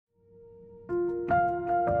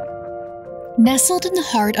Nestled in the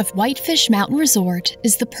heart of Whitefish Mountain Resort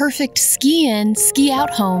is the perfect ski-in, ski-out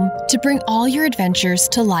home to bring all your adventures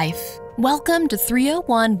to life. Welcome to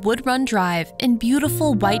 301 Wood Run Drive in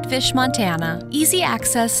beautiful Whitefish, Montana. Easy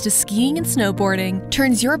access to skiing and snowboarding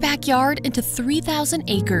turns your backyard into 3,000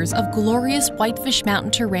 acres of glorious Whitefish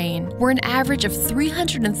Mountain terrain, where an average of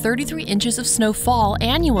 333 inches of snow fall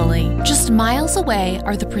annually. Just miles away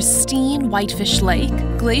are the pristine Whitefish Lake,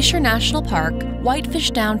 Glacier National Park,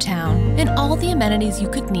 Whitefish Downtown, and all the amenities you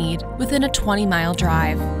could need within a 20-mile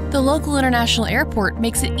drive. The local international airport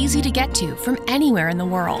makes it easy to get to from anywhere in the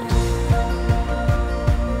world.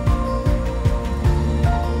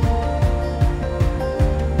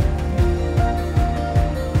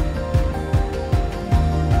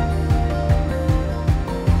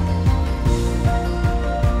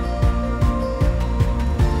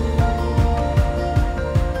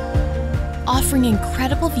 Offering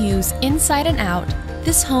incredible views inside and out,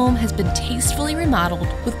 this home has been tastefully remodeled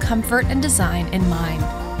with comfort and design in mind.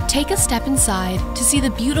 Take a step inside to see the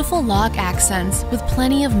beautiful log accents with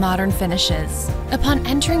plenty of modern finishes. Upon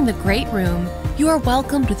entering the great room, you are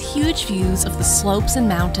welcomed with huge views of the slopes and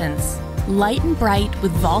mountains. Light and bright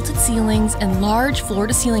with vaulted ceilings and large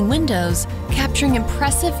floor-to-ceiling windows capturing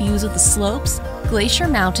impressive views of the slopes, Glacier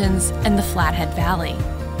Mountains, and the Flathead Valley.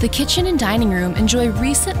 The kitchen and dining room enjoy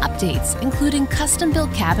recent updates, including custom-built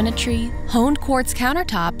cabinetry, honed quartz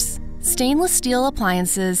countertops, stainless steel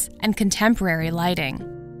appliances, and contemporary lighting.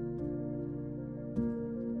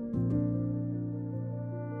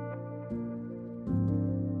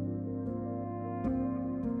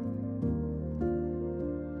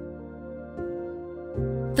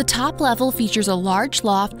 The top level features a large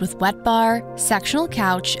loft with wet bar, sectional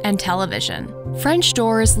couch, and television. French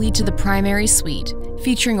doors lead to the primary suite,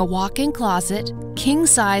 featuring a walk-in closet,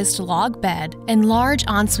 king-sized log bed, and large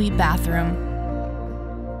ensuite bathroom.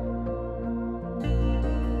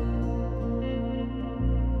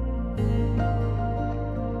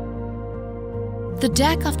 The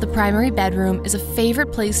deck off the primary bedroom is a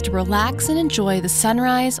favorite place to relax and enjoy the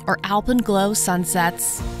sunrise or alpenglow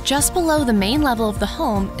sunsets. Just below the main level of the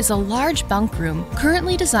home is a large bunk room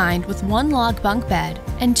currently designed with one log bunk bed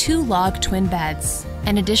and two log twin beds.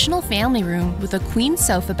 An additional family room with a queen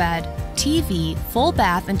sofa bed, TV, full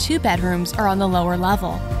bath, and two bedrooms are on the lower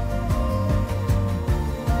level.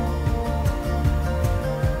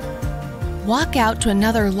 Walk out to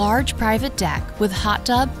another large private deck with hot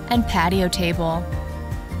tub and patio table.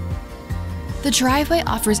 The driveway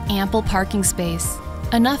offers ample parking space,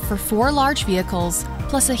 enough for 4 large vehicles,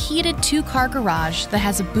 plus a heated 2-car garage that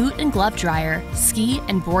has a boot and glove dryer, ski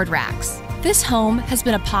and board racks. This home has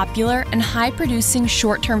been a popular and high-producing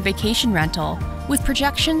short-term vacation rental with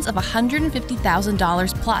projections of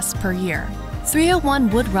 $150,000 plus per year.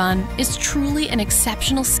 301 Wood Run is truly an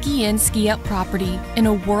exceptional ski-in, ski-out property in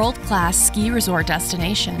a world-class ski resort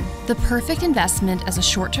destination. The perfect investment as a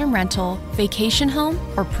short-term rental, vacation home,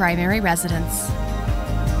 or primary residence.